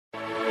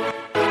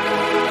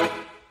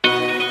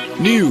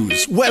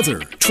News, weather,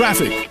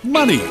 traffic,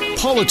 money,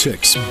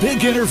 politics,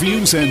 big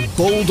interviews, and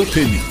bold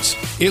opinions.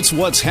 It's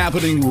what's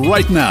happening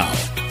right now.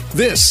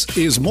 This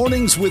is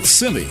Mornings with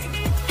Simi.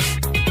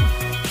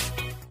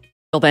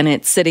 Bill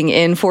Bennett sitting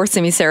in for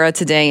Simi Sara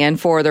today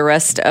and for the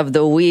rest of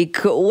the week.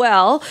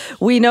 Well,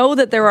 we know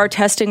that there are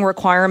testing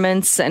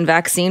requirements and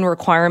vaccine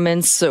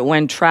requirements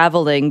when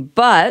traveling,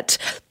 but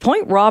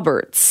Point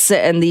Roberts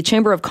and the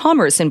Chamber of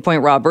Commerce in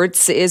Point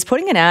Roberts is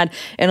putting an ad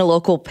in a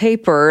local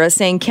paper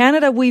saying,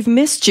 "Canada, we've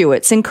missed you."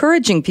 It's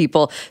encouraging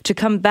people to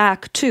come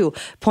back to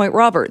Point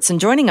Roberts. And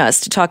joining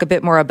us to talk a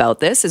bit more about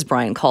this is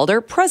Brian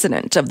Calder,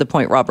 president of the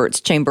Point Roberts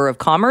Chamber of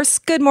Commerce.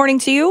 Good morning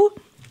to you.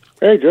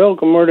 Hey, Jill.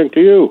 Good morning to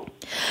you.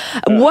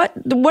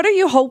 What are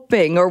you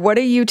hoping, or what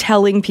are you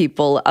telling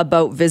people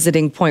about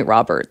visiting Point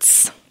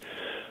Roberts?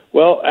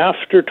 Well,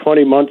 after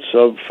 20 months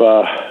of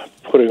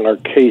putting our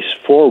case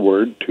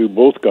forward to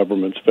both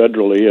governments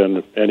federally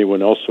and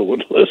anyone else who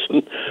would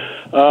listen,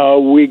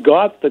 we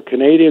got the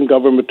Canadian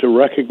government to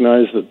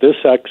recognize that this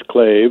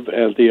exclave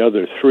and the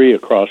other three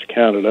across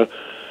Canada,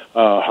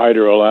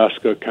 Hyder,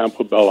 Alaska,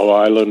 Campobello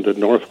Island, and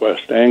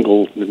Northwest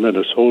Angle,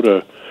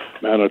 Minnesota,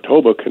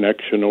 Manitoba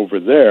connection over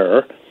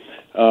there,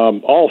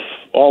 all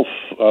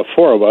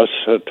four of us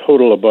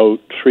total about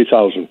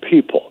 3,000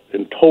 people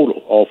in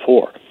total, all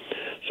four.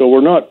 So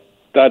we're not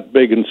that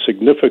big and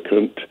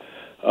significant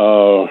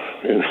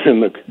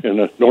in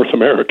a North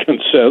American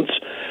sense,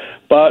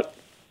 but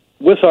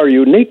with our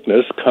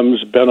uniqueness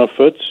comes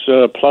benefits,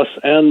 plus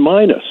and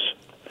minus.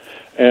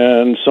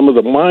 And some of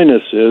the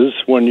minus is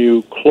when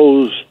you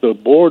close the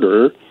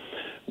border,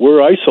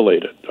 we're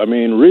isolated. I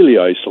mean, really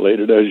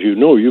isolated. As you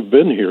know, you've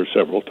been here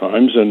several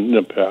times in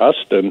the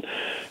past, and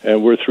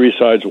we're three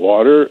sides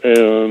water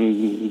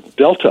and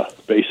Delta,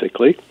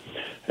 basically.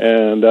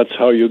 And that's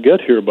how you get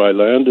here by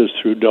land, is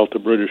through Delta,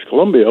 British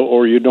Columbia,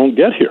 or you don't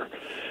get here.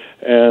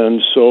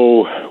 And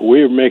so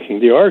we're making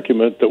the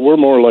argument that we're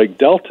more like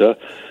Delta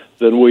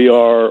than we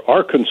are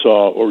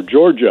Arkansas or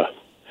Georgia.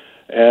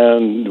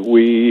 And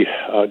we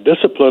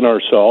discipline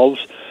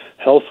ourselves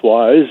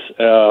health-wise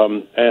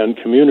and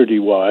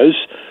community-wise,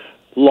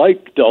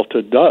 like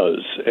Delta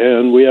does.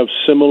 And we have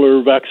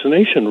similar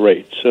vaccination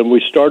rates. And we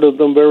started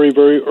them very,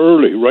 very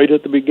early, right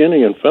at the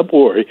beginning in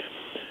February,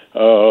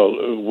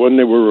 when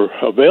they were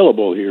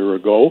available a year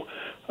ago.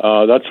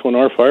 That's when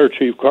our Fire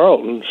Chief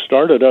Carlton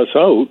started us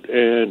out,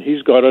 and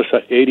he's got us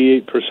at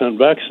 88%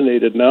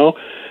 vaccinated now,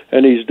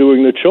 and he's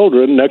doing the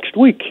children next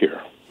week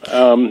here.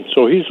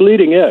 So he's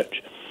leading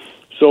edge.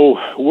 So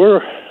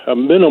we're a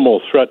minimal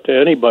threat to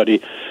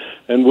anybody,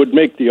 and would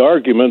make the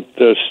argument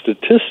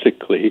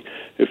statistically,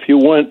 if you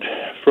went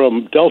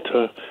from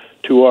Delta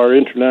to our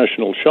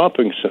international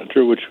shopping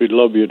center, which we'd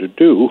love you to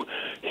do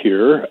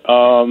here,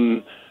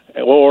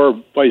 or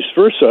vice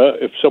versa,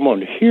 if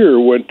someone here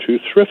went to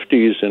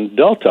Thrifty's in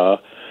Delta,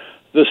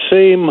 the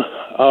same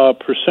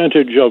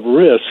percentage of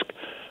risk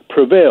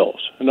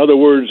prevails. In other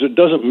words, it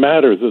doesn't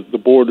matter that the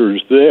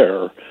border's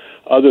there,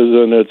 other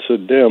than it's a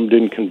damned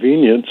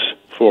inconvenience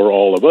for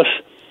all of us.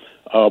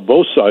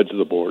 Both sides of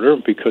the border,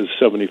 because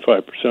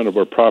 75% of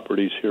our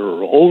properties here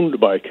are owned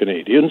by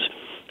Canadians,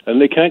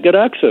 and they can't get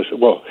access.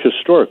 Well,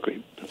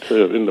 historically,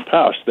 in the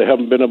past, they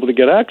haven't been able to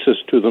get access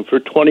to them for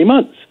 20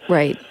 months.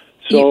 Right.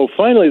 So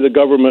finally, the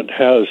government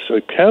has,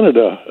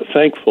 Canada,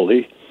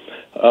 thankfully,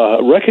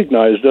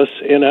 recognized us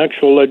in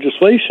actual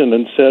legislation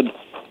and said,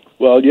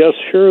 well, yes,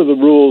 here are the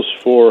rules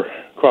for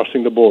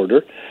crossing the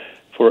border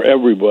for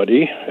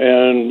everybody,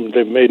 and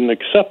they've made an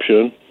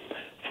exception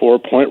for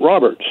Point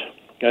Roberts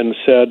and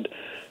said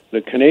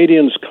the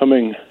Canadians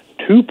coming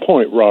to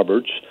Point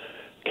Roberts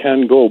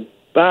can go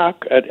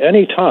back at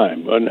any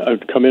time,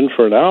 and come in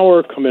for an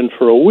hour, come in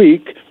for a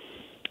week,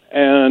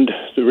 and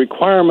the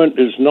requirement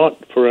is not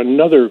for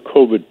another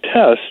COVID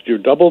test. You're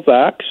double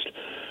vaxxed,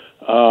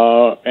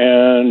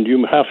 and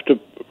you have to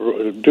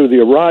do the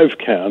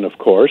ArriveCan, of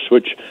course,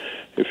 which,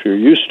 if you're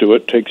used to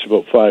it, takes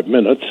about 5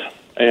 minutes,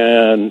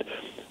 and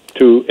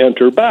to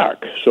enter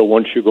back. So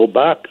once you go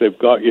back, they've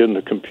got you in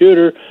the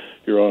computer,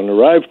 you're on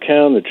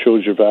ArriveCan that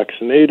shows you're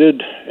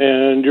vaccinated,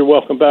 and you're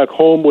welcome back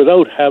home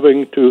without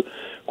having to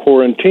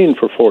quarantine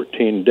for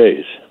 14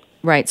 days.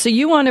 Right. So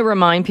you want to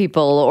remind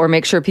people, or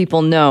make sure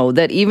people know,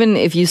 that even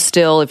if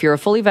you're a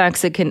fully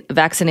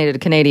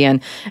vaccinated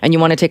Canadian and you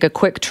want to take a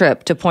quick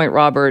trip to Point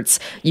Roberts,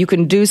 you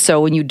can do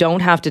so and you don't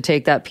have to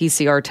take that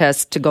PCR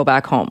test to go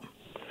back home.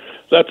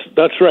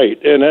 That's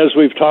right. And as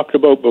we've talked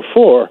about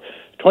before,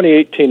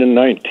 2018 and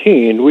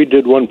 19, we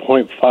did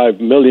 1.5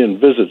 million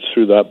visits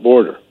through that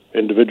border.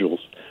 Individuals,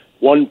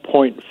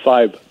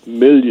 1.5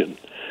 million,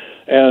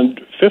 and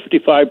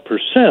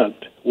 55%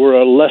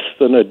 were less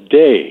than a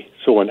day,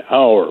 so an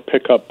hour,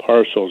 pick up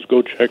parcels,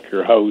 go check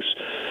your house,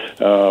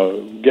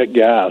 get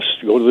gas,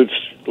 go to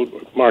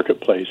the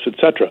marketplace,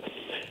 etc.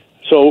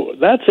 So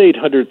that's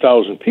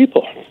 800,000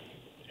 people,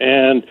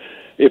 and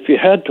if you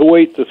had to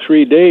wait the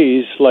 3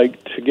 days,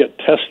 like to get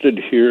tested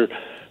here,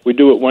 we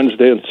do it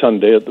Wednesday and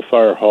Sunday at the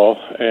fire hall,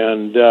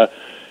 and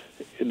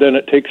then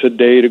it takes a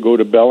day to go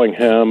to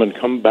Bellingham and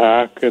come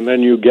back, and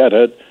then you get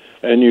it.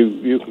 and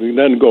you can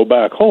then go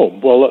back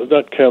home. Well,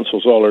 that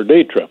cancels all our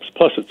day trips.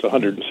 Plus, it's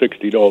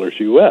 $160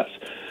 US,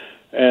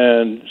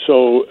 and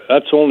so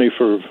that's only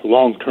for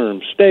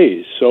long-term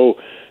stays. So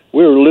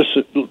we're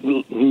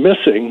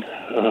missing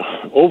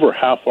over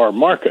half our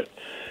market,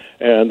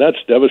 and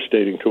that's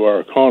devastating to our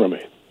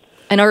economy.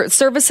 And are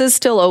services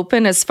still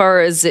open as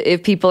far as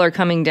if people are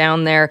coming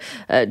down there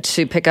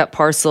to pick up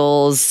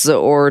parcels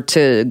or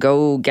to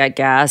go get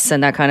gas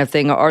and that kind of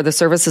thing? Are the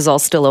services all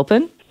still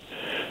open?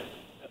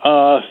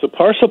 The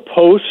parcel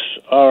posts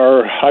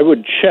are, I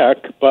would check,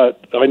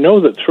 but I know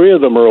that 3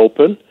 of them are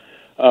open.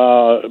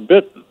 A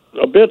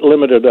bit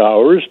limited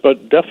hours,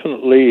 but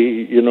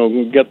definitely,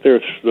 get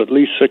there at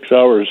least 6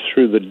 hours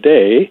through the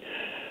day.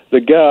 The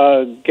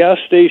gas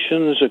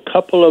stations, a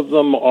couple of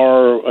them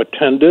are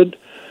attended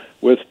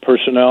with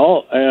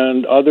personnel,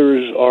 and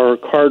others are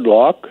card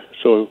lock.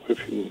 So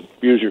if you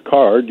use your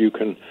card, you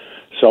can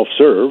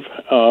self-serve.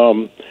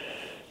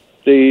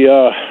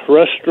 The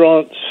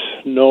restaurants,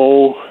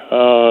 no.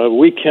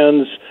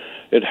 Weekends,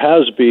 it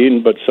has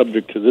been, but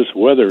subject to this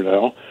weather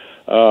now.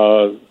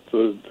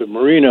 The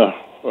marina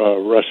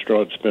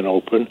restaurant's been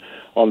open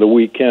on the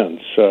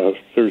weekends,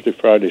 Thursday,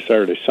 Friday,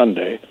 Saturday,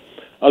 Sunday.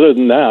 Other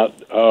than that,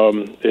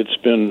 it's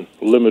been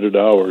limited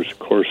hours. Of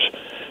course,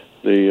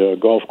 the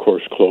golf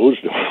course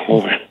closed.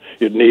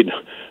 You'd need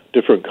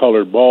different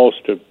colored balls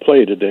to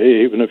play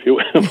today, even if you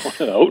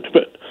went out.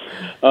 But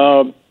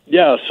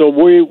so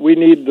we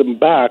need them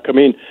back. I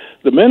mean,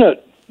 the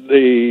minute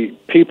the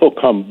people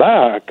come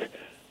back,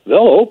 they'll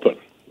open.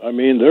 I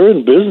mean, they're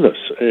in business,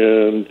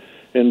 and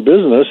in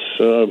business,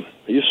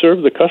 you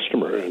serve the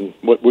customer, and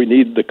what we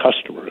need the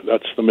customer.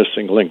 That's the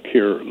missing link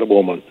here at the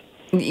moment.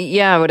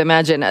 Yeah, I would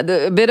imagine. A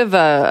bit of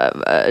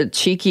a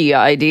cheeky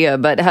idea,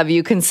 but have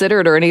you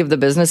considered, or any of the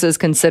businesses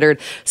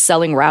considered,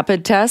 selling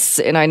rapid tests?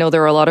 And I know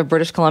there are a lot of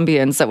British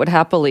Columbians that would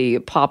happily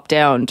pop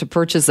down to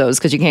purchase those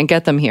because you can't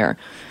get them here.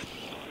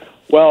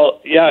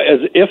 Well, yeah,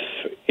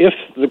 if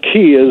the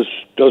key is,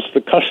 does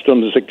the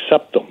customs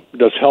accept them?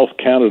 Does Health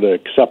Canada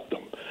accept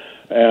them?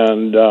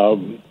 And,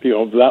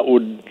 that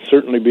would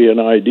certainly be an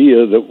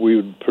idea that we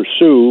would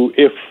pursue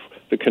if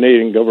the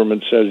Canadian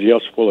government says,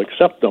 yes, we'll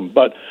accept them.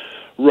 But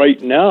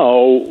right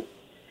now,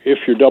 if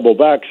you're double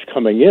backs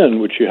coming in,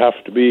 which you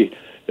have to be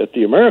at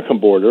the American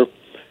border,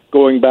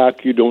 going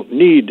back, you don't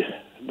need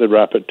the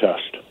rapid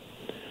test.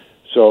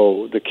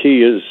 So the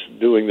key is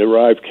doing the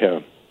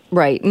ArriveCan.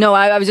 Right. No,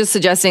 I was just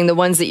suggesting the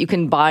ones that you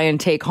can buy and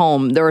take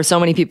home. There are so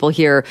many people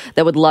here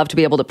that would love to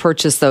be able to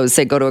purchase those,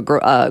 say go to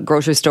a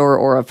grocery store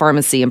or a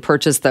pharmacy and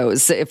purchase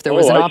those. If there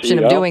was an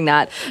option of doing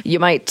that,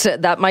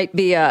 that might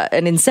be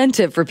an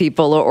incentive for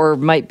people, or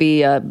might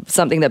be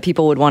something that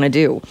people would want to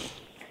do.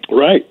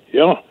 Right.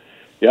 Yeah.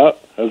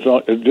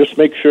 Just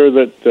make sure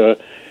that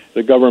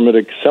the government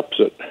accepts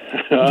it,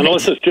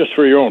 unless it's just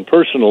for your own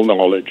personal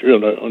knowledge.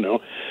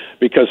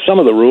 Because some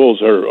of the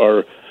rules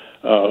are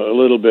a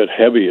little bit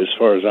heavy as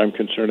far as I'm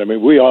concerned. I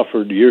mean, we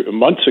offered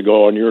months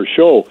ago on your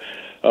show,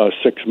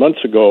 6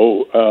 months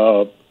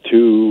ago,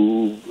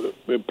 to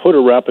put a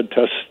rapid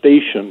test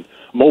station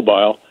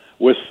mobile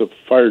with the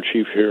fire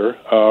chief here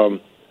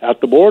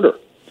at the border.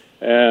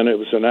 And it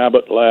was an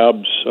Abbott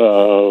Labs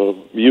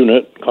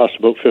unit, cost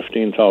about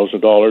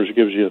 $15,000. It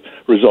gives you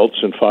results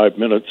in 5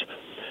 minutes.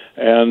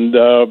 And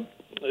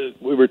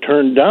we were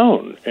turned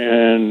down,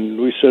 and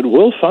we said,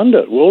 we'll fund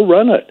it, we'll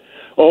run it.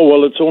 Oh,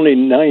 well, it's only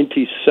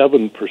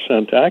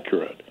 97%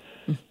 accurate.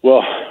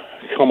 Well,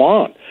 come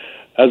on.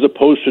 As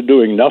opposed to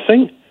doing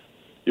nothing,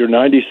 you're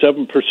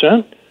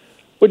 97%.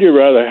 Would you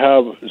rather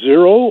have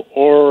 $0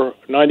 or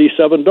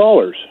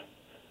 $97?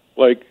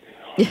 Like,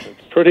 it's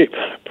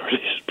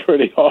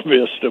pretty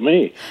obvious to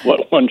me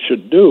what one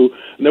should do,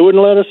 and they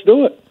wouldn't let us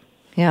do it.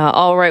 Yeah.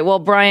 All right. Well,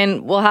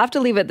 Brian, we'll have to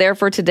leave it there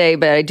for today,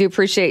 but I do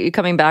appreciate you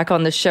coming back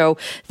on the show.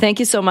 Thank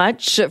you so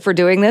much for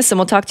doing this, and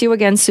we'll talk to you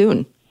again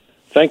soon.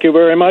 Thank you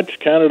very much,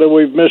 Canada.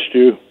 We've missed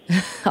you.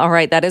 All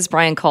right. That is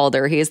Brian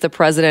Calder. He is the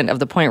president of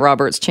the Point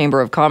Roberts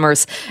Chamber of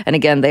Commerce. And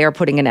again, they are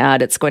putting an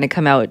ad. It's going to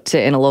come out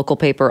in a local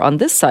paper on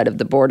this side of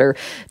the border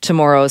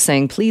tomorrow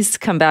saying, please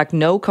come back.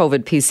 No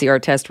COVID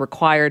PCR test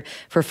required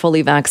for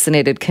fully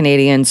vaccinated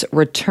Canadians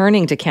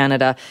returning to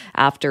Canada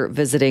after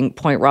visiting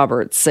Point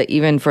Roberts.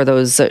 Even for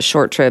those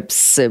short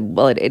trips,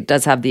 it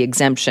does have the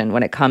exemption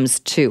when it comes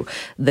to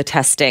the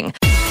testing.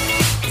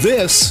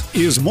 This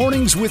is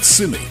Mornings with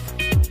Simi.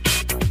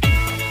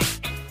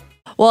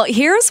 Well,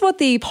 here's what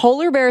the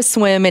polar bear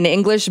swim in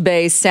English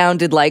Bay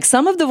sounded like.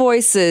 Some of the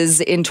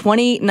voices in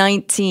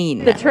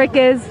 2019. The trick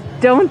is,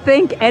 don't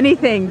think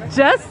anything.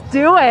 Just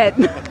do it.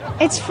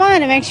 It's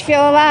fun. It makes you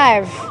feel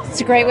alive.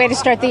 It's a great way to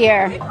start the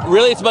year.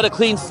 Really, it's about a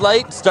clean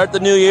slate. Start the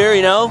new year,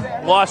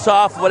 wash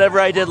off whatever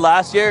I did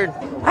last year.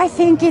 I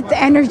think it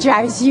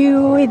energizes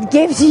you. It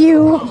gives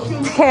you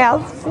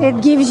health.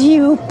 It gives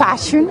you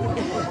passion.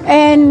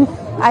 And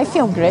I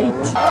feel great.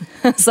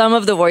 Some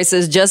of the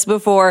voices just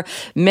before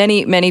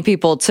many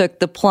people took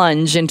the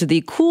plunge into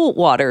the cool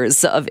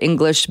waters of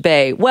English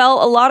Bay.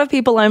 Well, a lot of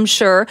people, I'm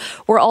sure,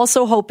 were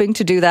also hoping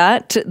to do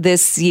that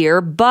this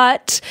year,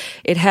 but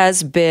it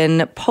has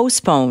been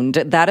postponed.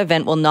 That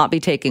event will not be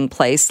taking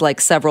place,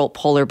 like several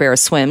polar bear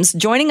swims.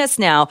 Joining us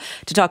now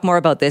to talk more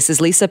about this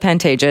is Lisa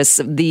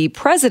Pantages, the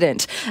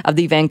president of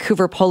the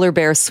Vancouver Polar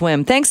Bear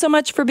Swim. Thanks so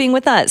much for being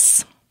with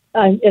us.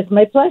 It's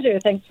my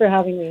pleasure. Thanks for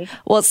having me.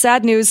 Well,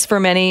 sad news for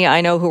many,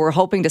 I know, who were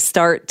hoping to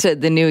start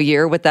the new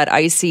year with that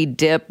icy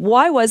dip.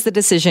 Why was the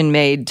decision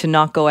made to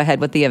not go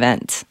ahead with the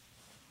event?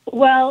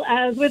 Well,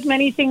 as with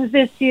many things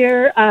this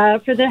year,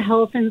 for the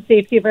health and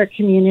safety of our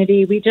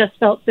community, we just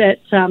felt that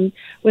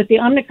with the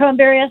Omicron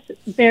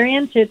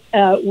variant, it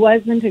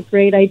wasn't a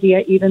great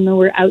idea, even though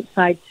we're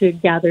outside, to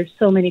gather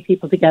so many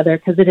people together,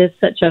 because it is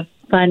such a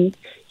fun,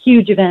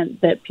 huge event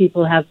that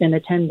people have been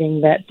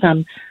attending, that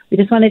we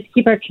just wanted to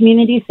keep our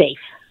community safe.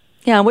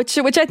 Yeah, which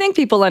I think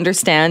people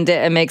understand.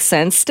 It makes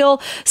sense. Still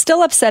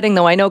upsetting,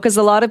 though, I know, because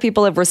a lot of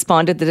people have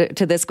responded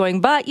to this going,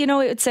 but,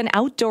 it's an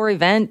outdoor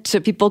event.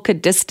 People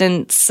could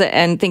distance,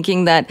 and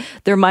thinking that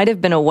there might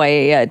have been a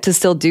way to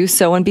still do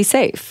so and be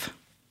safe.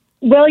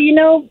 Well,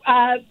 it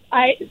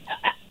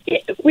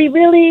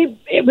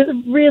was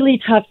a really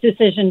tough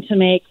decision to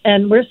make,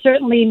 and we're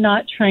certainly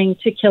not trying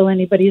to kill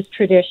anybody's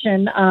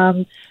tradition.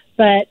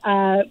 But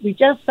we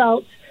just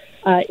felt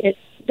it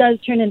does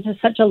turn into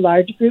such a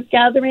large group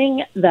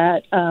gathering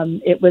that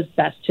it was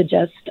best to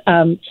just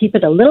keep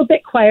it a little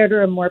bit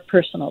quieter and more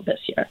personal this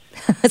year.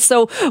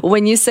 So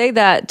when you say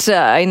that,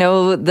 I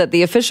know that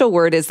the official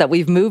word is that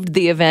we've moved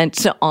the event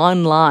to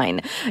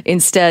online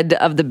instead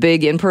of the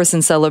big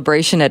in-person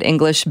celebration at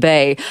English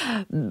Bay.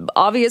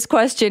 Obvious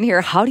question here,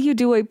 how do you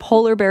do a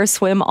polar bear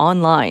swim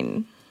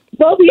online?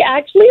 Well, we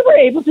actually were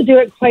able to do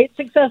it quite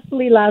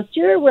successfully last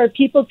year, where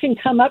people can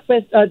come up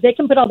with, they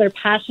can put all their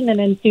passion and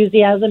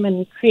enthusiasm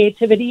and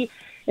creativity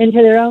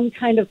into their own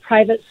kind of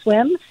private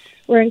swim.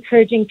 We're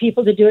encouraging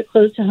people to do it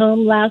close to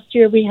home. Last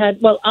year we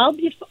had, I'll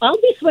be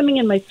swimming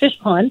in my fish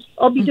pond.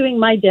 I'll be doing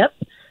my dip.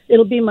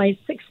 It'll be my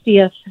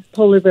 60th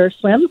polar bear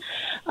swim.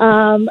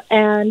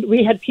 And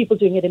we had people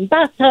doing it in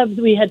bathtubs.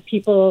 We had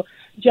people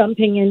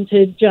jumping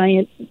into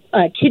giant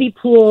kiddie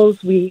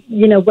pools.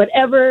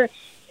 Whatever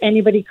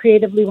anybody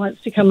creatively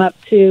wants to come up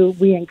to,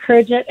 we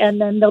encourage it,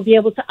 and then they'll be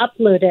able to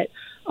upload it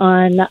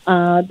on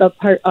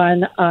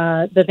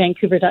the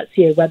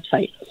Vancouver.ca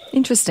website.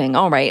 Interesting.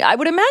 All right. I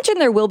would imagine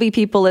there will be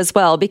people as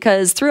well,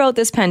 because throughout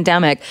this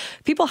pandemic,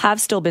 people have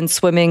still been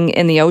swimming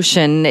in the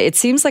ocean. It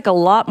seems like a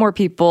lot more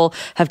people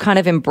have kind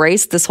of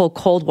embraced this whole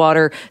cold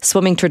water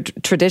swimming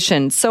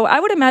tradition. So I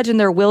would imagine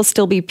there will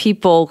still be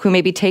people who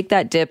maybe take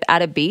that dip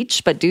at a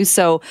beach, but do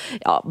so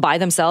by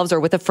themselves or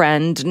with a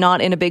friend, not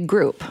in a big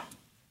group.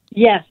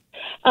 Yes,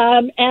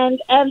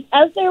 and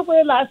as there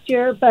were last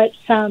year,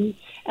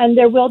 and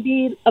there will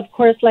be, of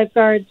course,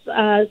 lifeguards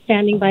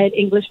standing by at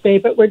English Bay,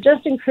 but we're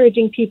just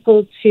encouraging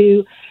people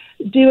to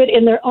do it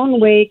in their own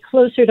way,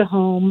 closer to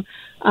home,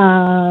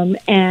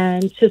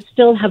 and to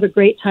still have a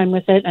great time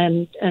with it.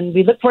 And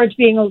we look forward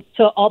to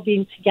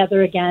being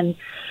together again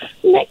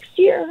next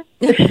year.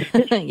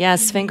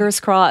 Yes, fingers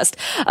crossed.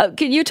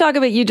 Can you talk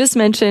about, you just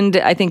mentioned,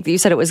 I think you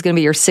said it was going to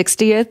be your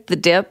 60th, the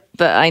dip,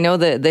 but I know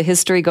the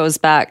history goes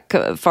back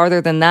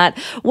farther than that.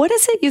 What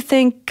is it you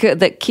think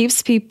that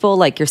keeps people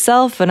like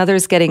yourself and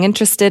others getting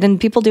interested in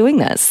people doing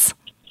this?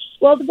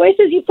 Well, the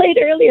voices you played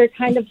earlier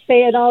kind of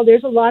say it all.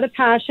 There's a lot of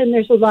passion.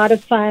 There's a lot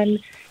of fun.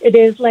 It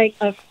is like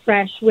a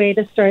fresh way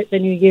to start the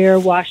new year,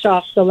 wash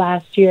off the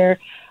last year.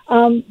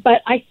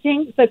 But I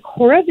think the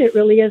core of it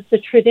really is the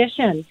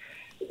tradition.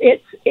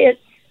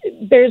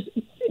 There's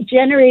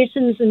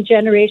generations and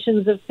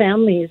generations of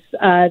families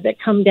that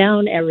come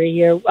down every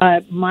year.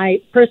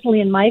 Personally,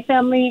 in my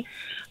family,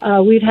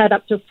 we've had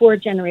up to 4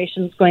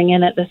 generations going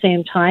in at the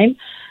same time.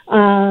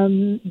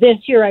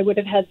 This year, I would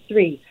have had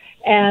 3.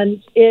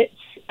 And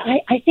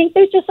I think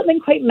there's just something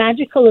quite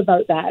magical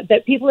about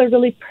that people are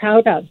really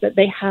proud of, that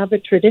they have a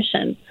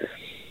tradition.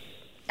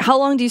 How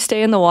long do you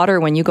stay in the water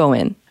when you go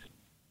in?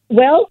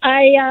 Well,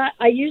 I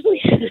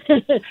usually,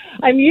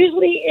 I'm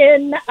usually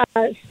in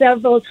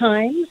several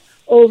times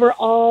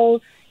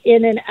overall,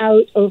 in and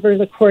out over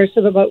the course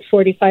of about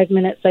 45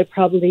 minutes. I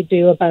probably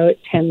do about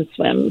 10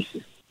 swims.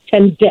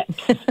 10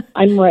 dips.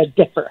 I'm more a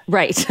dipper.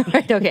 Right.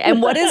 Okay.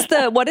 And what is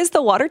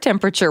the water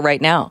temperature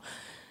right now?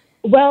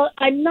 Well,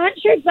 I'm not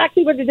sure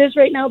exactly what it is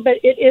right now, but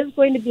it is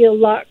going to be a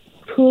lot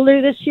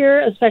cooler this year,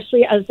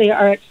 especially as they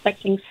are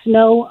expecting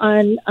snow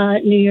on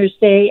New Year's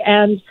Day,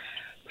 and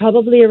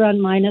probably around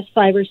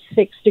 -5 or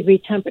 6 degree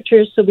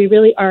temperatures. So we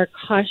really are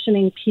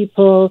cautioning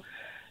people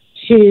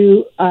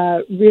to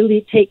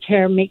really take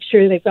care, make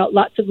sure they've got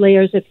lots of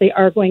layers if they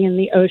are going in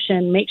the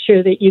ocean, make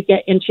sure that you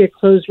get into your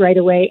clothes right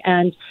away,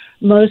 and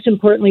most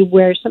importantly,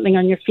 wear something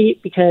on your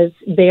feet, because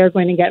they are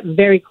going to get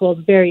very cold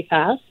very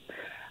fast.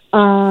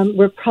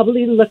 We're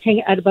probably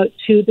looking at about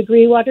 2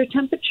 degree water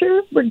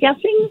temperature, we're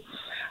guessing,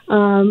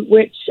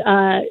 which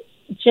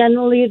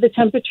generally the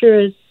temperature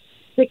is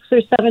 6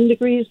 or 7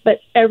 degrees, but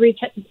every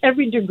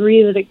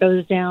degree that it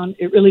goes down,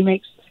 it really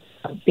makes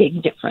a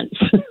big difference.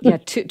 Yeah,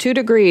 2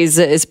 degrees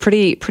is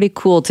pretty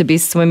cool to be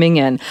swimming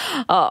in.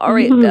 All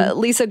right,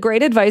 Lisa,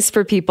 great advice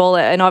for people.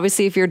 And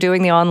obviously, if you're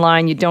doing the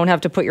online, you don't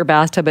have to put your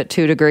bathtub at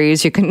 2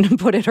 degrees. You can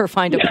put it or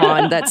find a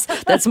pond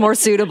that's more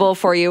suitable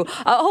for you.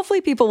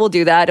 Hopefully, people will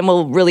do that and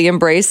will really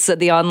embrace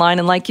the online.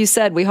 And like you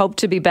said, we hope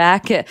to be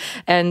back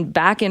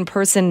in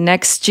person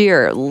next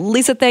year.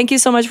 Lisa, thank you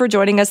so much for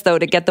joining us, though,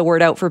 to get the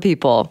word out for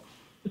people.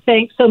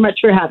 Thanks so much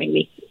for having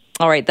me.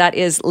 All right, that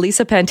is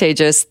Lisa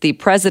Pantages, the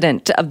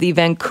president of the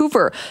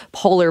Vancouver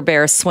Polar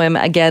Bear Swim.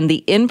 Again,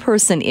 the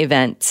in-person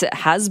event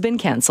has been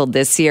canceled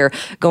this year,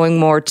 going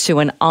more to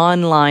an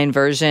online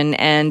version.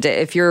 And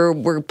if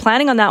we're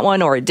planning on that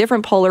one or a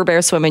different polar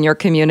bear swim in your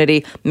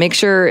community, make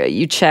sure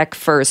you check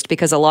first,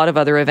 because a lot of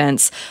other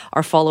events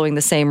are following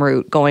the same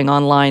route, going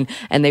online,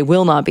 and they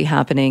will not be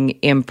happening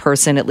in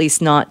person, at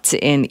least not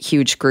in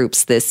huge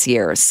groups this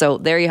year. So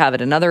there you have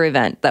it, another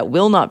event that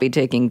will not be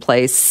taking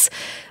place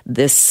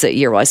this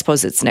year. Well, I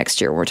suppose it's next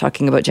year. We're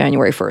talking about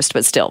January 1st,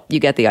 but still, you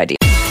get the idea.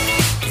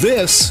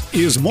 This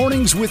is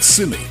Mornings with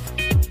Simi.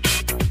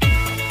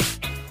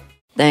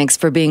 Thanks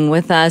for being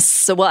with us.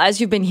 So, well, as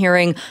you've been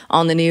hearing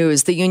on the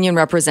news, the union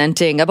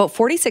representing about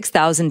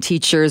 46,000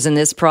 teachers in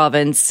this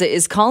province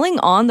is calling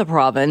on the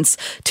province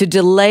to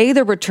delay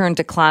the return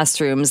to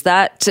classrooms,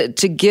 that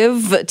to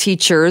give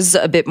teachers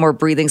a bit more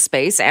breathing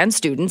space, and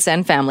students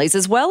and families,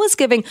 as well as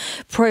giving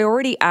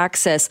priority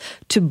access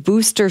to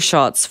booster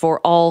shots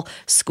for all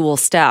school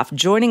staff.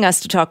 Joining us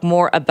to talk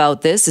more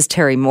about this is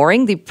Terry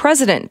Mooring, the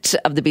president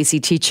of the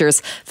BC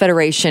Teachers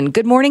Federation.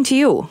 Good morning to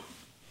you.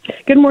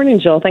 Good morning,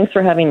 Jill. Thanks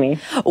for having me.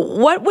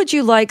 What would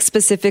you like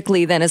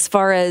specifically then, as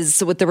far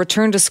as with the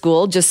return to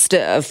school, just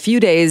a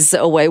few days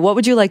away, what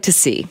would you like to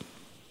see?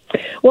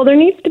 Well, there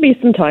needs to be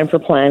some time for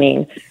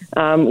planning.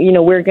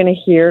 We're going to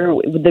hear,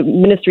 the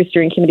Ministry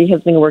Steering Committee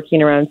has been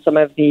working around some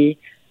of the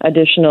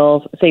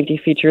additional safety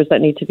features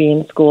that need to be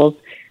in schools,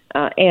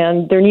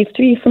 and there needs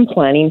to be some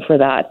planning for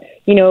that.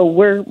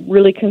 We're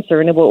really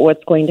concerned about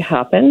what's going to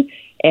happen.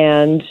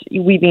 And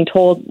we've been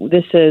told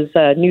this is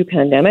a new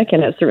pandemic,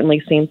 and it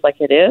certainly seems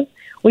like it is.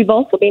 We've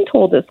also been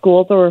told that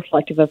schools are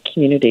reflective of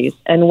communities.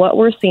 And what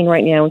we're seeing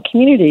right now in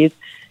communities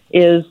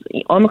is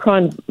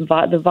Omicron,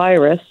 the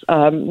virus,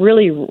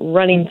 really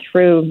running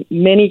through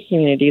many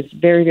communities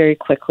very, very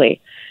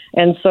quickly.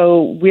 And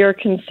so we are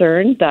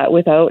concerned that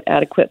without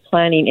adequate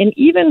planning, and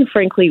even,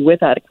 frankly,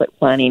 with adequate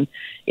planning,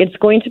 it's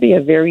going to be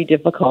a very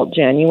difficult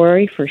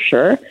January for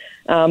sure.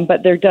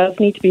 But there does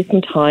need to be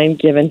some time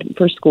given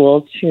for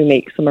schools to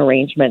make some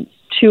arrangements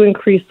to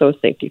increase those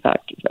safety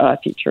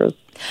features.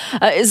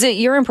 Is it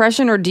your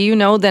impression, or do you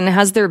know then,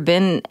 has there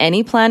been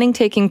any planning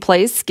taking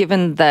place,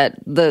 given that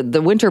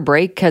the winter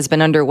break has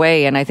been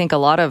underway? And I think a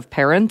lot of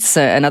parents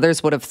and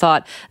others would have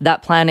thought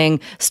that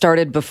planning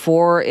started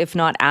before, if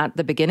not at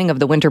the beginning of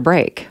the winter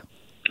break.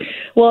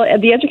 Well,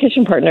 the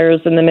education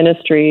partners in the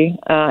ministry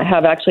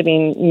have actually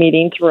been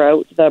meeting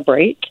throughout the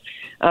break.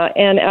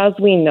 And as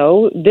we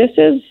know, this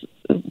is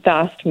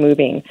fast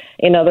moving.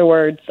 In other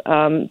words,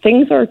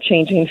 things are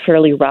changing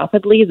fairly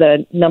rapidly.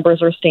 The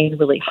numbers are staying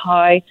really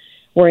high.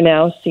 We're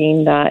now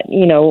seeing that,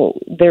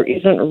 there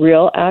isn't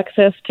real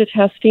access to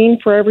testing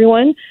for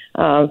everyone.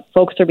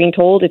 Folks are being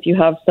told, if you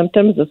have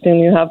symptoms, assume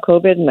you have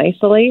COVID and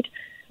isolate.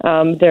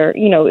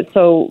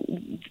 So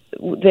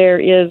there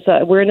is,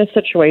 we're in a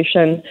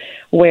situation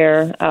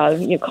where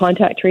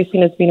contact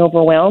tracing has been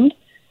overwhelmed.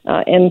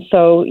 And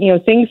so,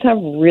 things have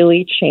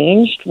really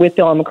changed with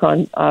the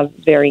Omicron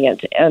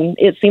variant, and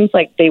it seems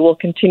like they will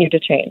continue to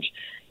change.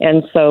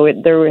 And so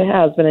there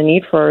has been a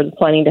need for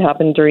planning to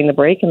happen during the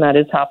break, and that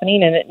is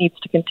happening, and it needs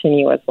to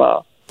continue as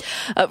well.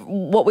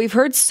 What we've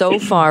heard so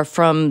far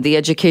from the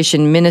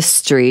Education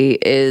Ministry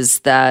is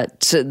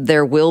that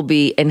there will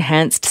be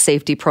enhanced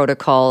safety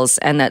protocols,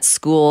 and that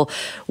school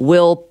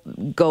will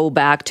go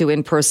back to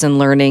in-person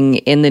learning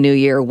in the new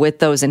year with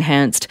those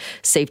enhanced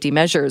safety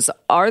measures.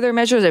 Are there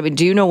measures? I mean,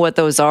 do you know what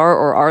those are,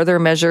 or are there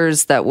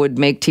measures that would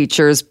make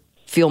teachers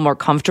feel more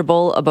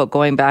comfortable about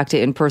going back to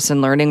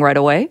in-person learning right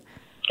away?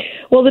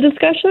 Well, the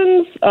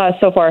discussions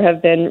so far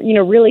have been,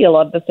 really a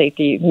lot of the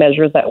safety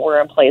measures that were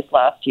in place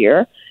last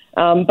year.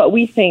 But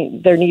we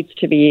think there needs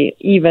to be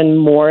even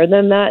more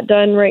than that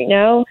done right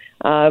now.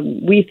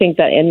 We think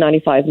that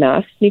N95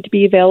 masks need to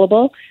be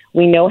available.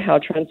 We know how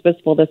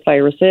transmissible this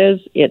virus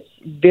is. It's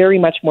very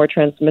much more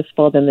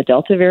transmissible than the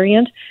Delta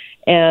variant.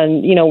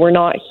 And, we're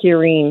not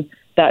hearing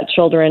that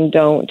children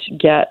don't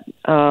get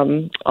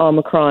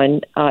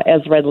Omicron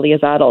as readily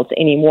as adults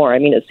anymore. I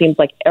mean, it seems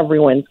like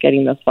everyone's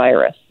getting this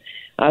virus.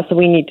 So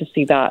we need to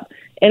see that.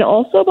 And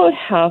also about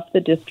half the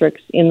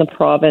districts in the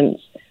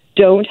province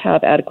don't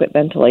have adequate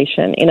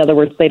ventilation. In other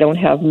words, they don't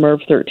have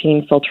MERV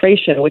 13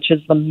 filtration, which is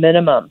the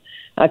minimum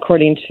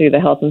according to the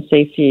health and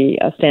safety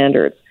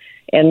standards.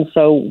 And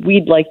so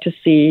we'd like to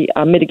see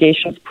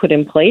mitigations put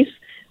in place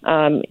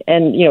And,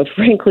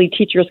 frankly,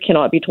 teachers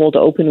cannot be told to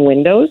open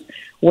windows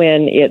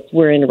when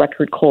we're in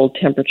record cold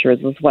temperatures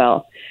as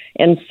well.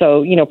 And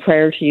so,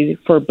 priority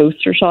for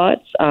booster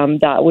shots,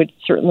 that would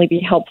certainly be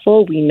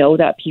helpful. We know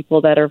that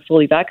people that are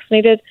fully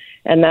vaccinated,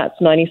 and that's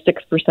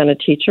 96% of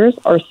teachers,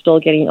 are still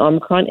getting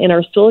Omicron and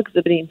are still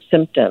exhibiting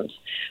symptoms.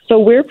 So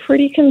we're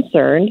pretty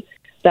concerned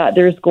that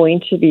there's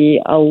going to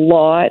be a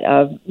lot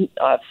of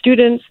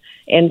students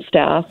and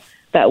staff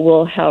that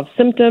will have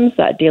symptoms.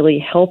 That daily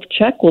health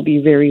check will be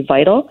very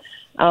vital.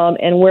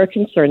 And we're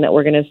concerned that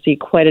we're going to see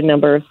quite a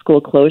number of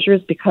school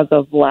closures because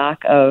of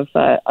lack of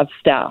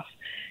staff.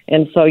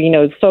 And so,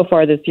 so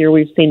far this year,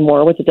 we've seen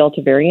more with the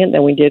Delta variant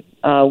than we did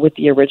with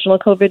the original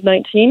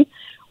COVID-19.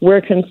 We're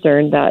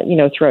concerned that,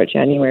 throughout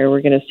January,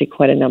 we're going to see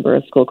quite a number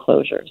of school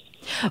closures.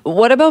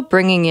 What about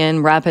bringing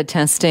in rapid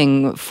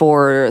testing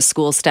for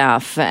school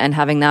staff and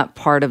having that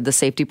part of the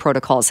safety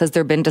protocols? Has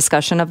there been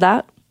discussion of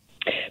that?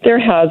 There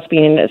has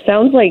been. It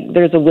sounds like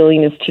there's a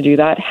willingness to do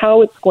that.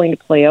 How it's going to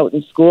play out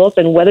in schools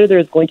and whether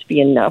there's going to be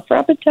enough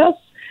rapid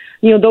tests,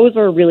 those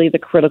are really the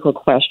critical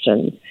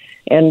questions.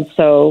 And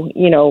so,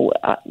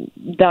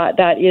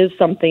 that is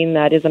something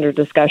that is under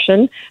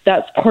discussion.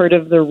 That's part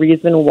of the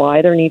reason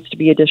why there needs to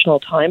be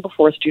additional time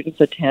before students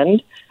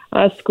attend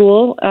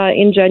school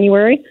in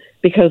January,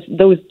 because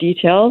those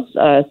details,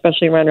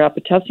 especially around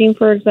rapid testing,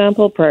 for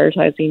example,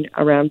 prioritizing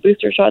around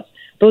booster shots,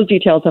 those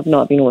details have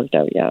not been worked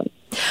out yet.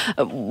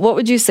 What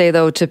would you say,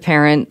 though, to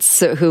parents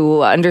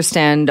who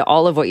understand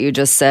all of what you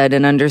just said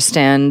and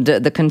understand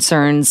the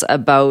concerns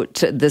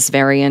about this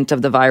variant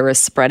of the virus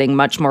spreading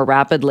much more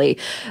rapidly,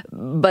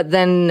 but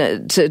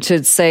then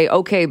to say,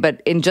 okay,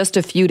 but in just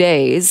a few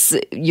days,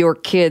 your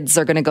kids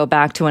are going to go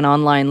back to an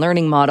online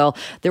learning model?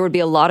 There would be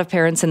a lot of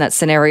parents in that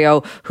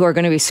scenario who are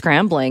going to be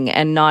scrambling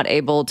and not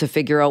able to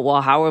figure out,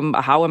 well, how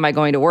am I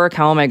going to work?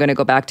 How am I going to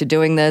go back to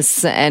doing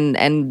this?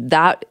 And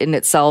that in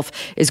itself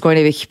is going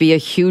to be a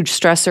huge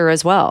stressor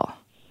as well.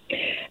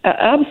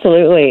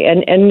 Absolutely.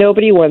 And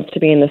nobody wants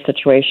to be in this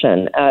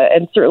situation,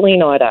 and certainly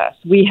not us.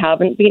 We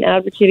haven't been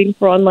advocating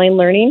for online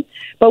learning,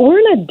 but we're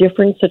in a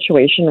different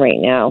situation right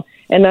now.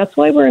 And that's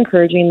why we're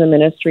encouraging the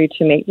ministry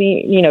to make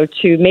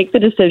the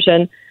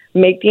decision,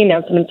 make the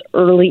announcements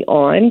early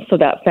on so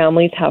that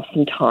families have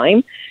some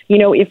time.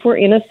 If we're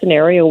in a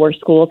scenario where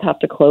schools have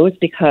to close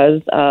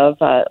because of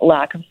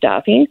lack of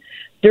staffing,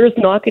 there's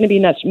not going to be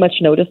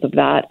much notice of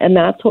that, and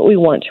that's what we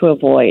want to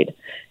avoid.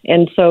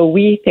 And so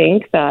we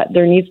think that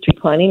there needs to be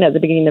planning at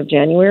the beginning of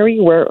January.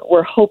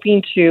 We're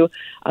hoping to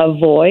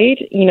avoid,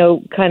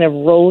 kind of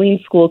rolling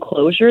school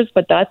closures,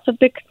 but that's a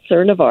big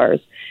concern of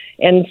ours.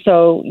 And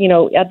so,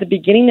 at the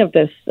beginning of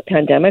this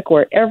pandemic,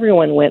 where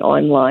everyone went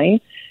online,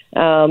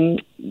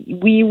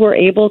 we were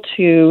able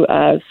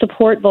to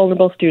support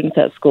vulnerable students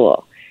at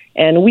school.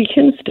 And we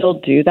can still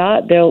do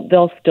that.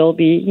 There'll still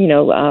be,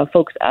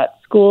 folks at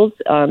schools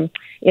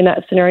in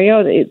that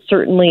scenario. It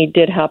certainly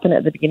did happen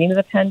at the beginning of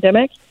the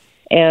pandemic.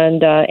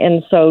 And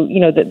so,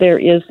 that there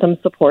is some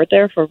support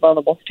there for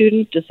vulnerable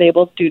students,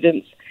 disabled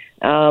students.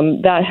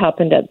 That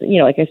happened at,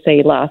 like I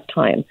say, last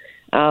time.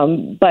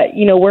 But,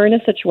 we're in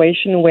a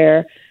situation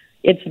where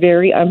it's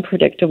very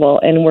unpredictable,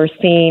 and we're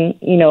seeing,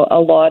 a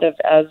lot of,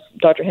 as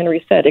Dr.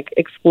 Henry said,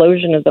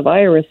 explosion of the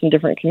virus in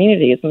different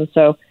communities. And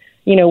so,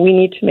 we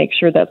need to make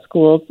sure that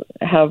schools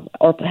have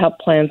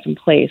plans in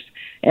place,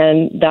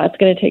 and that's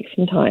going to take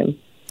some time.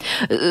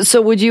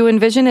 So would you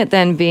envision it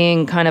then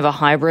being kind of a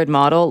hybrid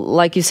model?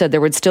 Like you said, there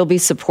would still be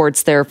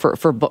supports there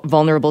for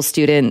vulnerable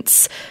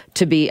students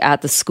to be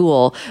at the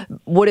school.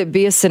 Would it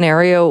be a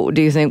scenario,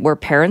 do you think, where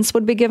parents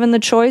would be given the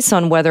choice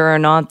on whether or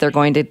not they're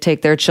going to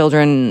take their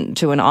children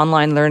to an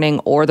online learning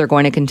or they're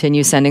going to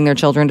continue sending their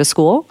children to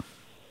school?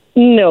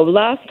 No,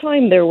 last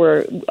time there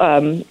were,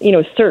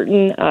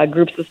 certain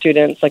groups of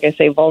students, like I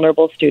say,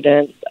 vulnerable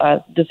students,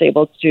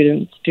 disabled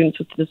students, students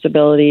with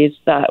disabilities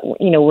that,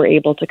 were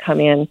able to come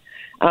in.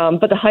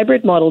 But the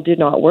hybrid model did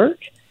not work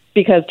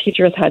because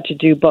teachers had to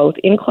do both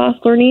in-class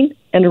learning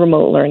and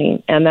remote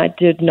learning, and that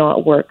did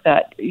not work.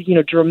 That,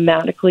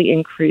 dramatically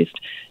increased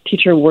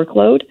teacher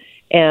workload,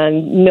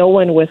 and no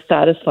one was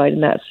satisfied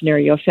in that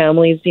scenario.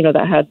 Families,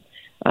 that had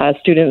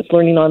students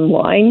learning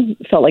online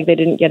felt like they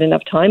didn't get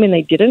enough time, and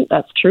they didn't.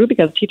 That's true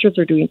because teachers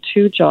are doing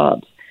two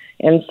jobs.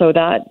 And so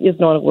that is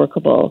not a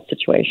workable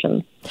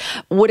situation.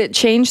 Would it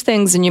change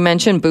things, and you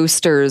mentioned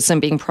boosters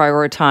and being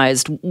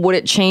prioritized, would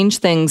it change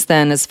things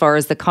then as far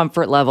as the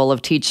comfort level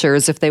of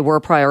teachers if they were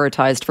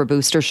prioritized for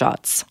booster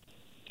shots?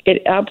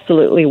 It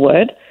absolutely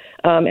would.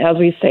 As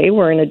we say,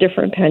 we're in a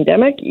different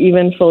pandemic.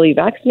 Even fully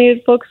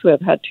vaccinated folks who have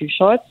had two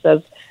shots,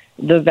 as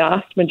the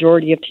vast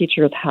majority of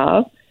teachers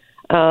have,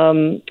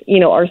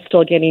 are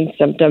still getting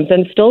symptoms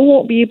and still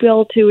won't be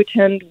able to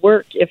attend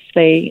work if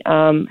they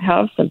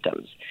have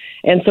symptoms.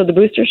 And so the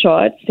booster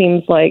shot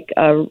seems like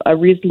a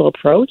reasonable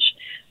approach.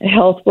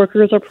 Health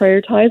workers are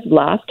prioritized.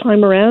 Last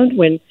time around,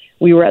 when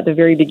we were at the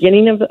very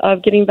beginning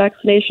of getting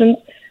vaccinations,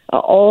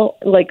 all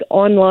like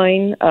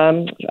online,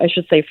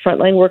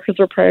 frontline workers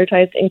were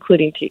prioritized,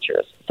 including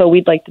teachers. So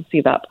we'd like to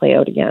see that play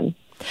out again.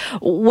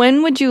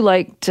 When would you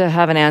like to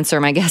have an answer?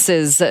 My guess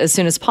is as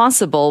soon as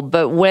possible,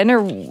 but when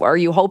are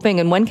you hoping,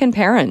 and when can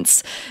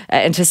parents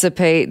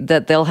anticipate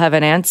that they'll have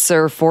an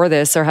answer for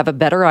this or have a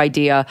better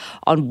idea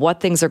on what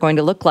things are going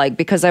to look like?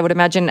 Because I would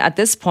imagine at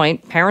this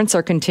point, parents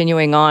are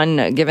continuing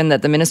on, given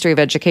that the Ministry of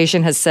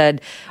Education has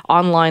said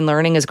online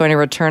learning is going to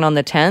return on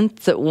the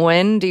 10th.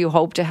 When do you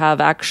hope to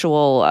have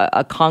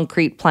a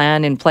concrete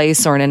plan in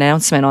place or an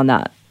announcement on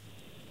that?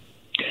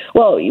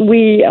 Well,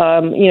 we,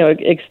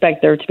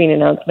 expect there to be an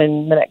announcement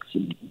in the next,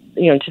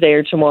 today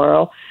or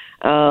tomorrow.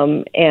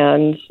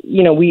 And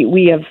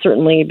we have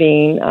certainly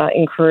been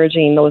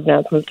encouraging those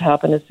announcements to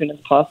happen as soon as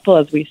possible.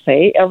 As we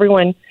say,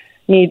 everyone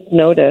needs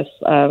notice.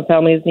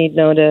 Families need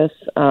notice.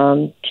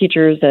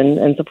 Teachers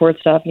and support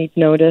staff need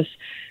notice.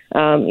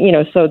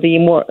 So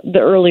the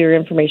earlier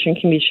information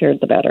can be shared,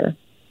 the better.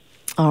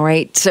 All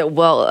right.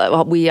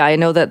 Well, I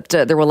know that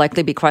there will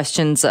likely be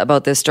questions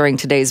about this during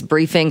today's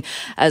briefing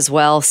as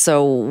well.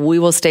 So we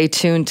will stay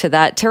tuned to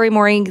that. Terry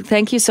Mooring,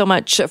 thank you so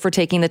much for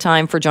taking the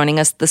time for joining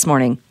us this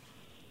morning.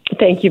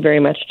 Thank you very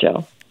much,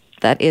 Joe.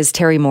 That is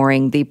Terry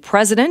Mooring, the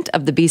president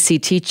of the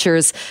BC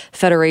Teachers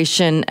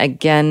Federation.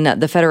 Again,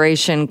 the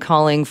Federation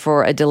calling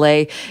for a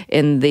delay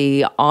in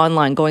the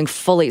online, going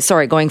full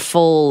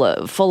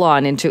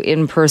on into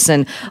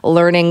in-person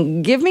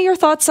learning. Give me your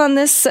thoughts on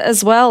this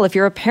as well. If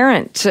you're a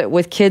parent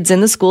with kids in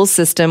the school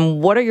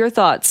system, what are your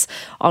thoughts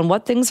on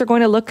what things are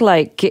going to look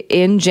like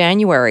in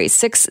January?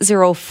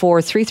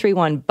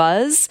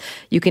 604-331-BUZZ.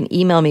 You can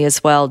email me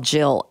as well,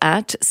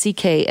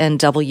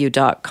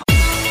 Jill@cknw.com.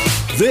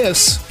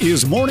 This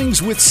is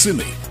Mornings with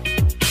Simi.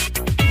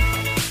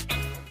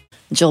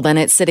 Jill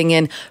Bennett sitting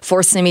in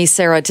for Simi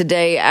Sara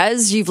today.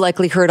 As you've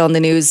likely heard on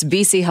the news,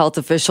 BC health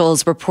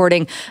officials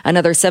reporting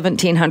another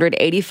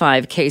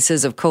 1,785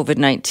 cases of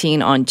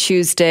COVID-19 on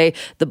Tuesday.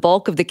 The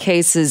bulk of the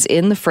cases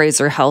in the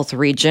Fraser Health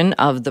region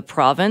of the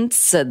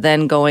province,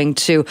 then going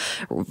to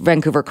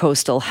Vancouver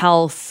Coastal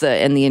Health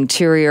in the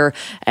interior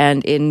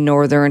and in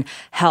Northern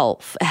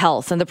Health.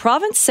 And the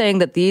province saying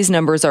that these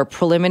numbers are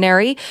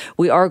preliminary.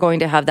 We are going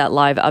to have that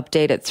live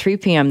update at 3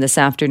 p.m. this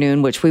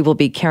afternoon, which we will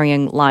be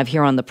carrying live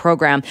here on the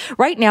program.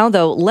 Right now,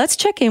 though, let's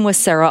check in with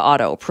Sarah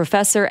Otto,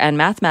 professor and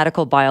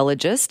mathematical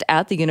biologist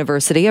at the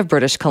University of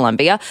British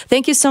Columbia.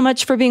 Thank you so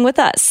much for being with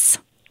us.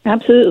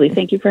 Absolutely.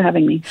 Thank you for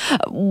having me.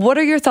 What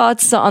are your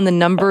thoughts on the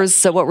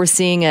numbers, what we're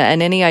seeing,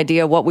 and any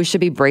idea what we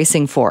should be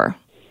bracing for?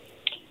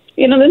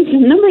 The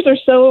numbers are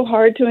so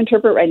hard to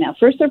interpret right now.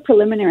 First, they're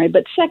preliminary,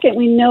 but second,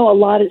 we know a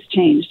lot has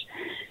changed.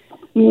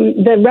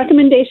 The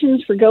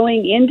recommendations for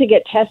going in to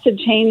get tested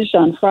changed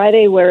on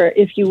Friday, where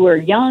if you were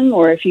young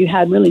or if you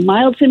had really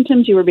mild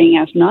symptoms, you were being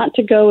asked not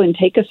to go and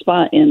take a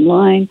spot in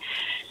line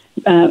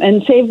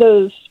and save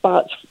those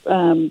spots,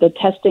 the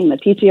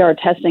PCR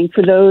testing,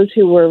 for those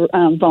who were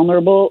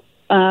vulnerable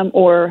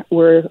or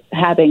were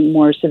having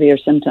more severe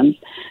symptoms.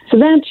 So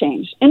that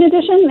changed. In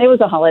addition, it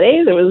was a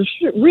holiday. It was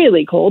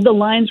really cold. The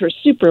lines were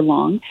super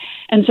long.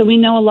 And so we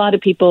know a lot of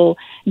people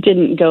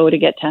didn't go to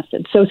get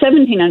tested. So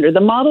 1,700.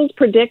 The models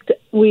predict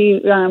we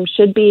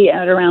should be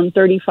at around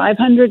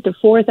 3,500 to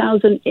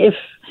 4,000 if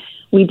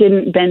we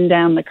didn't bend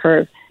down the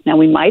curve. Now,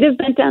 we might have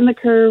bent down the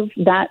curve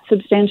that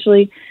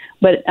substantially,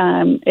 but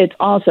it's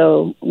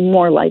also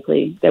more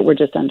likely that we're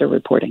just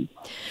underreporting.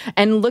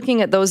 And looking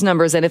at those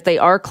numbers, and if they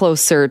are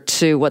closer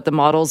to what the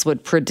models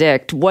would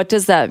predict, what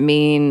does that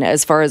mean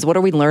as far as what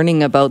are we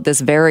learning about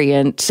this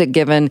variant,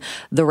 given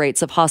the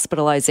rates of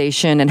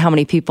hospitalization and how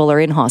many people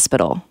are in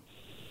hospital?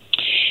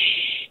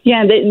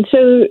 Yeah,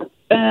 the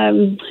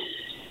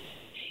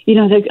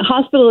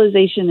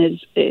hospitalization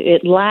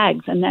it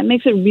lags, and that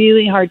makes it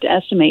really hard to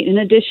estimate. In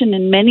addition,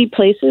 in many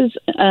places,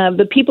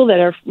 the people that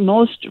are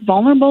most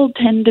vulnerable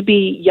tend to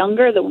be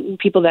younger, the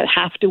people that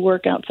have to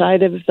work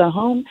outside of the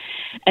home,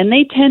 and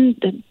they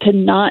tend to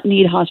not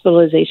need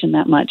hospitalization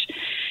that much.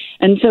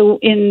 And so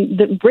in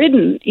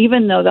Britain,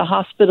 even though the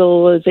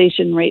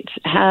hospitalization rates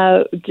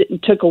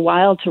took a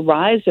while to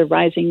rise, they're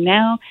rising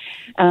now.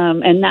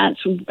 And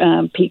that's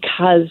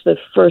because the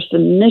first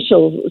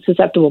initial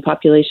susceptible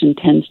population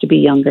tends to be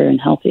younger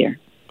and healthier.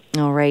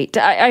 All right.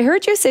 I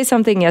heard you say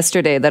something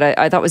yesterday that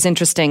I thought was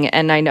interesting,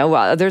 and I know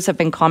others have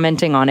been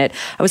commenting on it.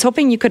 I was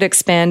hoping you could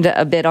expand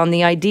a bit on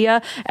the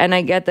idea, and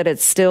I get that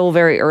it's still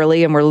very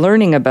early and we're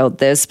learning about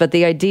this, but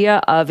the idea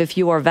of if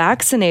you are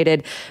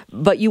vaccinated,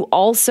 but you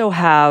also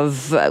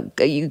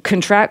you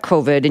contract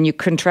COVID and you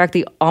contract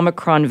the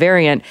Omicron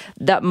variant,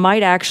 that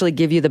might actually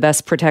give you the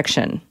best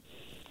protection.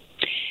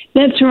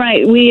 That's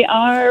right. We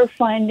are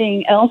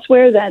finding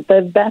elsewhere that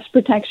the best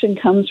protection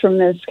comes from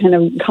this kind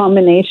of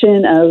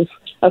combination of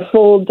a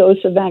full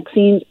dose of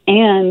vaccines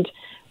and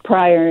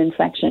prior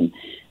infection.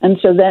 And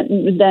so that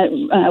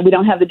we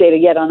don't have the data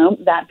yet on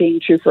that being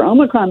true for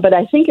Omicron, but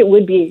I think it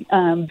would be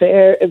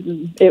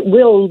it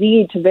will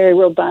lead to very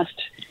robust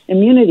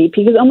immunity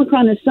because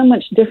Omicron is so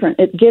much different.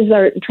 It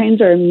trains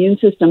our immune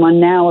system on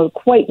now a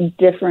quite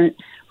different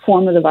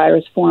form of the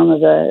virus, form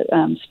of the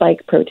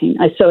spike protein.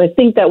 So I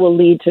think that will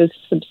lead to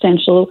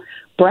substantial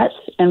breadth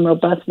and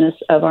robustness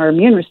of our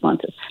immune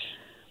responses.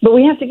 But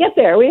we have to get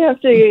there. We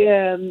have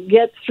to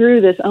get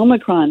through this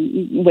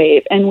Omicron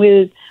wave. And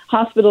with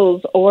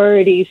hospitals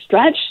already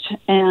stretched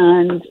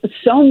and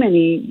so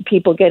many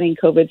people getting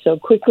COVID so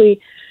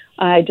quickly,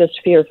 I just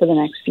fear for the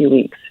next few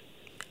weeks.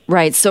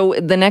 Right. So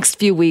the next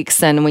few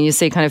weeks, and when you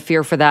say kind of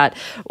fear for that,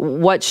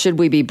 what should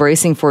we be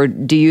bracing for,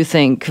 do you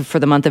think, for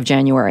the month of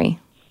January?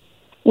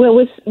 Well,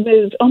 with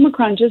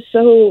Omicron just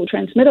so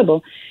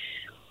transmittable,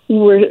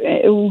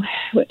 the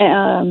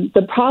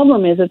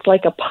problem is it's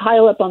like a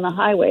pile up on the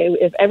highway.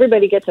 If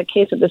everybody gets a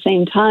case at the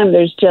same time,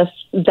 there's just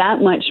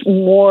that much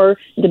more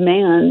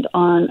demand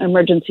on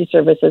emergency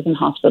services and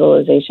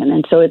hospitalization.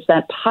 And so it's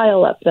that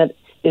pile up that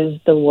is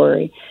the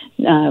worry.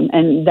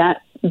 And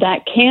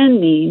that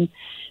can mean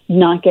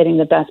not getting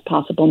the best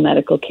possible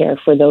medical care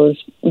for those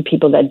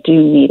people that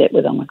do need it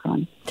with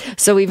Omicron.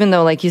 So even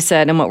though, like you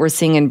said, and what we're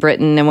seeing in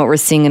Britain and what we're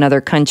seeing in other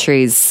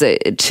countries,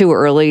 too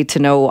early to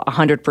know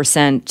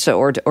 100%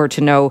 or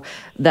to know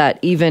that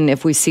even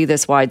if we see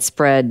this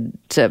widespread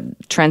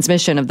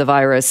transmission of the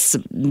virus,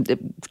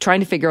 trying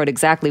to figure out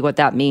exactly what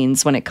that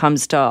means when it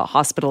comes to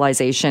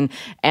hospitalization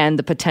and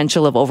the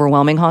potential of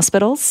overwhelming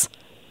hospitals?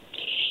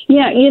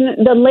 Yeah,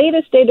 the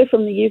latest data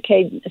from the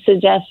UK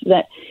suggests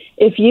that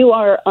if you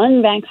are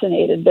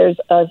unvaccinated, there's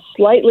a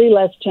slightly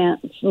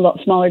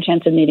smaller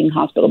chance of needing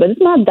hospital, but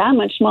it's not that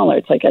much smaller.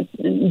 It's like a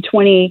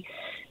 26%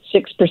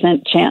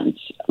 chance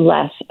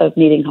less of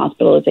needing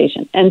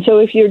hospitalization. And so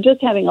if you're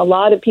just having a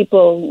lot of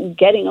people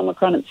getting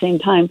Omicron at the same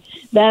time,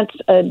 that's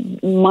a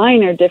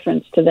minor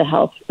difference to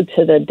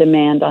the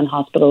demand on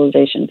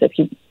hospitalizations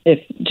if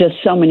just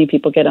so many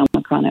people get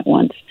Omicron at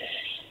once.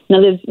 Now,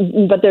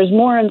 there's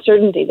more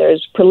uncertainty.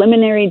 There's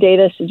preliminary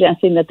data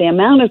suggesting that the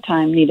amount of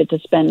time needed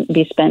to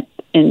be spent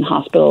in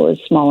hospital is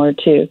smaller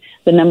too.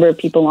 The number of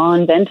people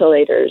on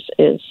ventilators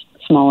is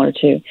smaller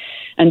too,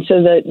 and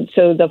so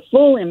the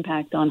full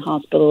impact on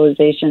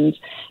hospitalizations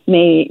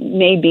may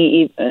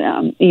be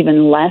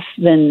even less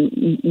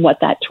than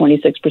what that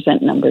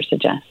 26% number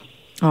suggests.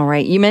 All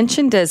right. You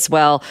mentioned as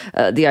well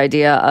the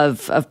idea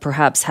of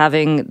perhaps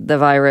having the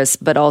virus,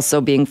 but also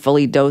being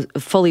fully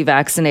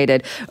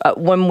vaccinated.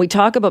 When we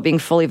talk about being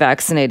fully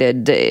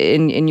vaccinated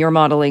in your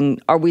modeling,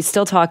 are we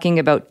still talking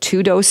about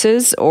 2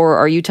 doses, or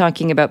are you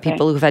talking about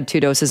people who've had 2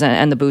 doses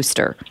and the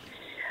booster?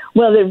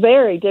 Well, they're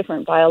very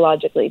different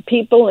biologically.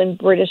 People in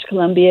British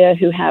Columbia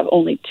who have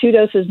only 2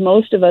 doses,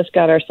 most of us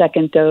got our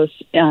second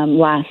dose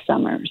last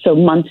summer, so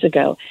months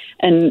ago.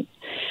 And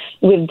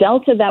with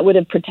Delta, that would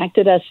have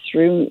protected us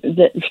through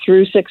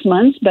 6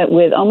 months. But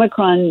with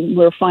Omicron,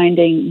 we're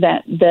finding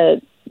that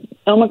the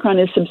Omicron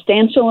is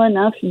substantial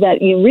enough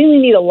that you really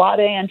need a lot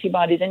of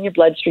antibodies in your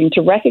bloodstream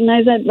to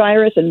recognize that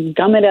virus and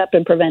gum it up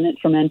and prevent it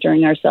from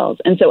entering our cells.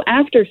 And so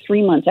after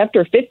 3 months,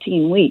 after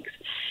 15 weeks,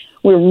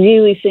 we're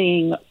really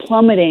seeing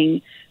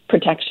plummeting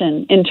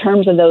protection in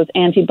terms of those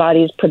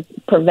antibodies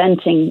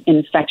preventing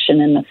infection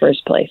in the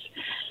first place.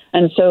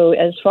 And so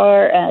as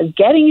far as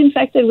getting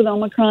infected with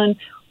Omicron,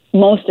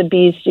 most of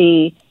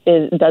BC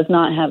does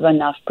not have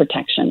enough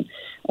protection.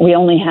 We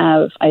only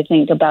have, I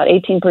think, about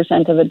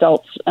 18% of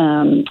adults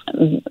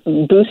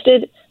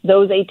boosted.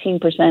 Those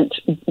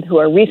 18% who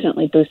are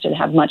recently boosted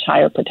have much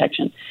higher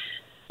protection.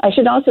 I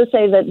should also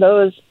say that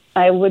those,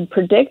 I would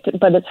predict,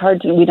 but it's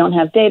hard to, we don't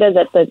have data,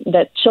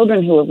 that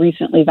children who are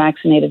recently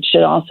vaccinated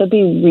should also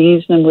be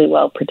reasonably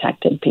well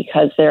protected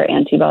because their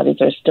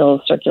antibodies are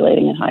still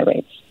circulating at high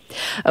rates.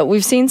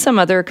 We've seen some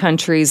other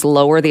countries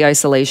lower the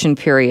isolation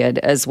period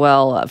as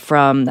well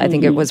from, I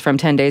think it was from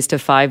 10 days to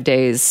 5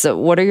 days. So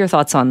what are your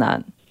thoughts on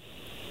that?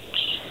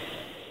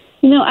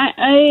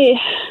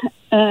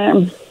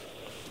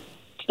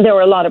 There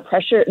were a lot of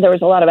pressure. There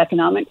was a lot of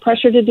economic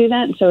pressure to do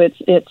that. So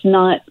it's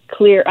not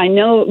clear.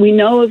 We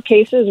know of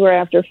cases where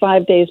after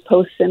 5 days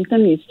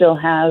post-symptom, you still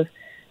have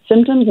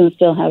symptoms and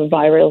still have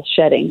viral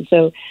shedding.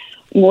 So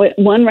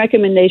one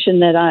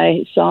recommendation that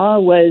I saw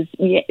was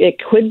it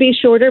could be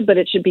shorter, but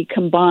it should be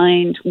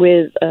combined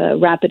with a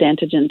rapid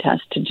antigen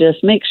test to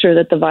just make sure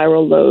that the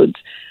viral loads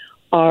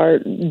are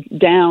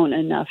down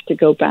enough to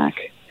go back.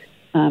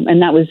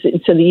 And that was,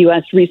 so the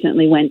U.S.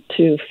 recently went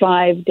to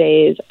 5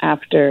 days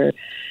after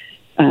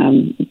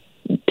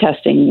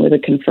testing with a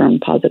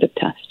confirmed positive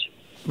test.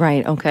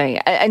 Right.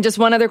 Okay. And just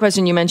one other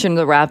question. You mentioned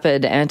the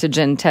rapid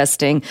antigen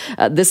testing.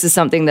 This is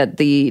something that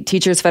the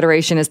Teachers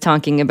Federation is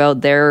talking about.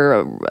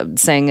 They're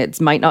saying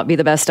it might not be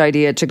the best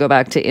idea to go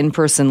back to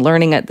in-person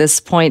learning at this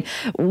point.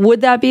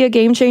 Would that be a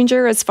game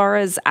changer as far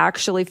as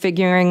actually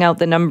figuring out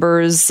the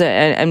numbers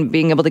and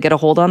being able to get a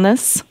hold on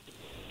this?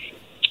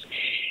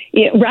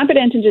 Yeah, rapid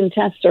antigen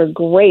tests are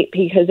great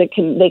because they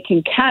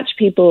can catch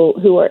people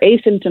who are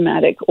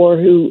asymptomatic or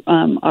who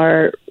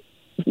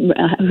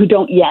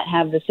don't yet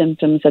have the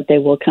symptoms that they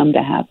will come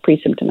to have,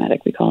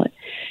 pre-symptomatic, we call it.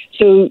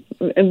 So,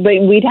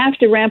 but we'd have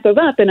to ramp it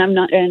up, and I'm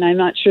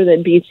not sure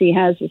that BC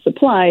has the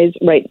supplies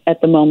right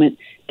at the moment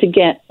to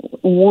get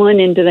one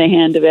into the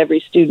hand of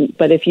every student.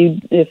 But if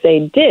they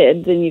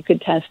did, then you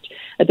could test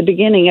at the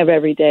beginning of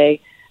every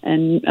day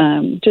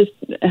and just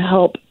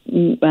help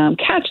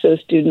catch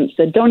those students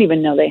that don't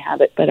even know they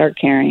have it but are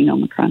carrying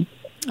Omicron.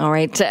 All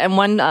right. And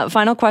one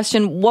final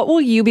question. What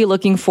will you be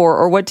looking for,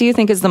 or what do you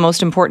think is the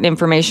most important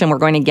information we're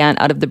going to get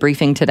out of the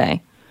briefing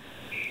today?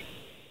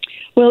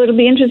 Well, it'll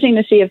be interesting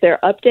to see if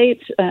there are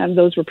updates.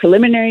 Those were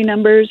preliminary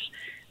numbers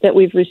that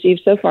we've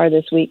received so far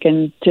this week,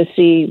 and to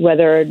see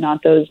whether or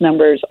not those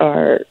numbers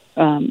are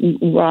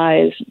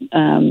rise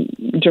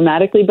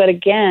dramatically. But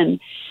again,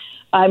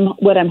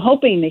 what I'm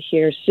hoping to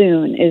hear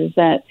soon is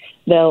that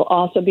they'll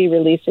also be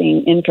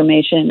releasing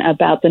information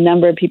about the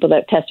number of people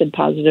that tested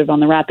positive on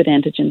the rapid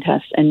antigen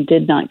test and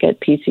did not get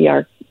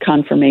PCR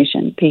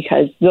confirmation,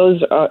 because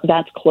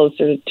that's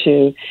closer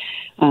to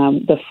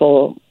the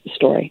full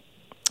story.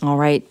 All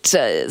right.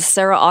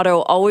 Sarah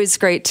Otto, always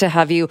great to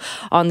have you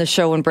on the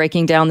show and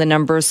breaking down the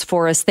numbers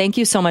for us. Thank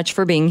you so much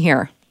for being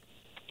here.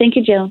 Thank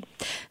you, Jill.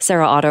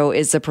 Sarah Otto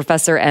is a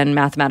professor and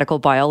mathematical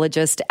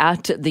biologist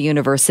at the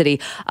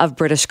University of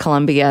British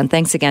Columbia. And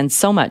thanks again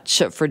so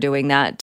much for doing that.